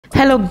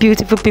Hello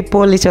beautiful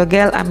people, it's your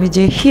girl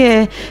Amije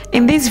here.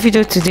 In this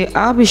video today,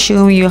 I'll be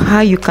showing you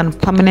how you can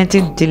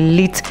permanently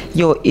delete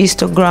your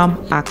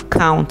Instagram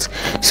account.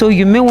 So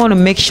you may want to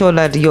make sure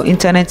that your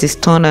internet is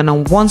turned on,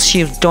 and once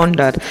you've done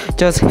that,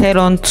 just head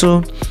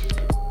over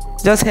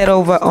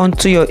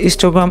onto your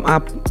Instagram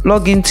app,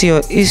 log into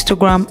your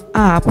Instagram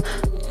app.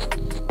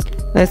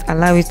 Let's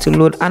allow it to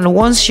load, and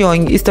once you're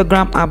in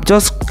Instagram app,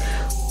 just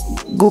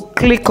go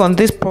click on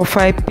this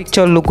profile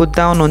picture logo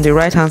down on the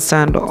right hand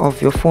side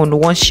of your phone.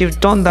 Once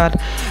you've done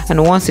that,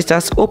 and once it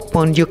has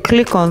opened, you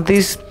click on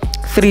this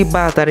three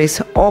bars that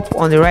is up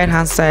on the right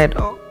hand side.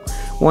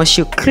 Once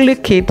you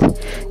click it,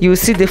 you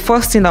see the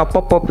first thing that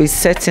pop up is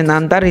setting,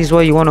 and that is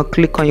what you want to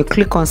click on. You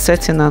click on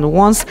setting, and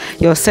once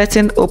your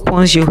setting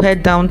opens, you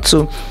head down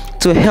to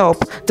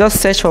help. Just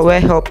search for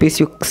where help is.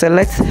 You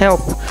select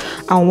help,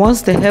 and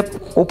once the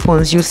help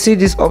opens, you see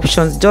these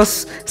options.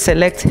 Just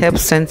select help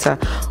center.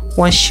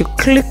 Once you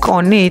click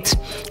on it,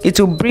 it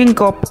will bring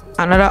up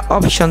another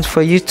option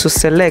for you to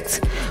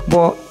select,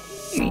 but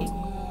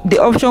the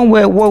option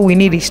where what we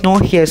need is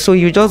not here. So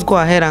you just go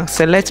ahead and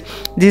select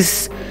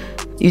this.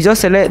 You just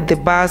select the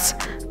bars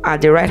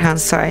at the right hand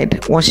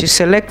side. Once you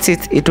select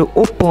it, it will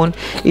open.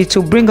 It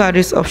will bring out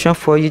this option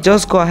for you.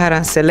 Just go ahead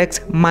and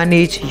select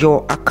manage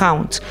your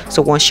account.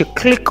 So once you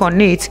click on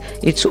it,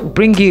 it will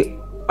bring you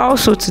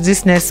also to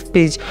this next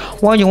page.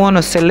 What you want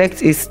to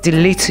select is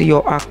delete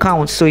your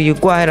account. So you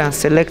go ahead and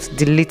select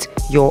delete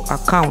your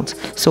account.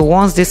 So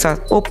once this has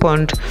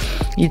opened,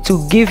 it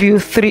will give you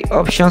three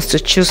options to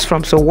choose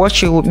from. So what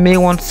you may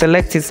want to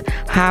select is,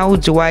 how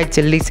do I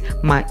delete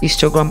my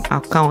Instagram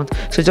account?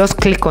 So just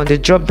click on the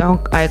drop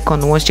down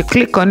icon. Once you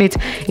click on it,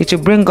 it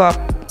will bring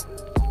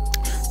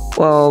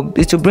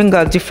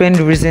up different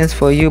reasons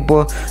for you,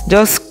 but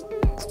just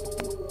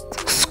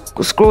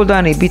scroll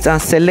down a bit and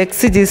select,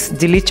 see this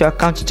delete your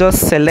account.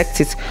 Just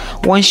select it.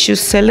 Once you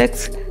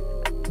select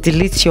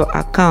delete your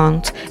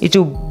account, it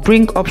will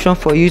bring option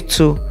for you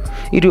to,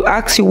 it will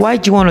ask you, why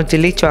do you want to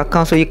delete your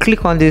account? So you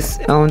click on this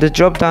the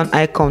drop down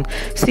icon.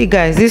 See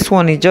guys, this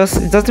one, it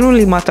doesn't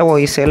really matter what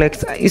you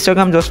select.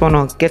 Instagram just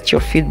want to get your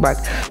feedback.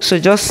 So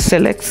just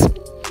select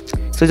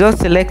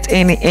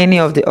any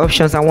of the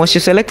options, and once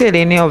you selected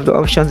any of the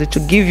options, it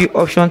will give you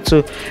option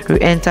to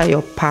re-enter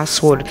your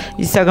password.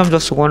 Instagram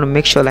just want to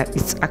make sure that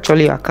it's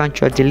actually your account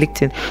you're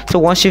deleting. So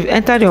once you've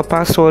entered your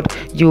password,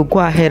 you go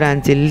ahead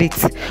and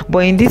delete.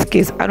 But in this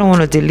case, I don't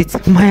want to delete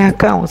my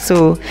account.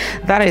 So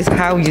that is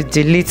how you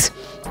delete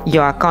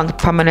your account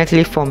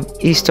permanently from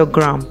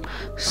Instagram.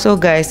 So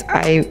guys,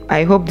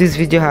 I hope this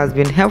video has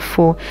been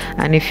helpful,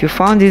 and if you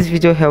found this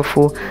video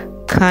helpful,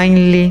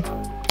 kindly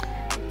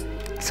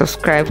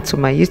subscribe to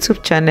my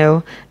YouTube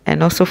channel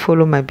and also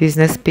follow my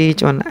business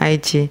page on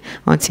IG.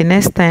 Until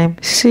next time,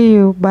 see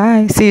you.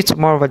 Bye. See you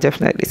tomorrow,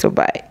 definitely. So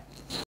bye.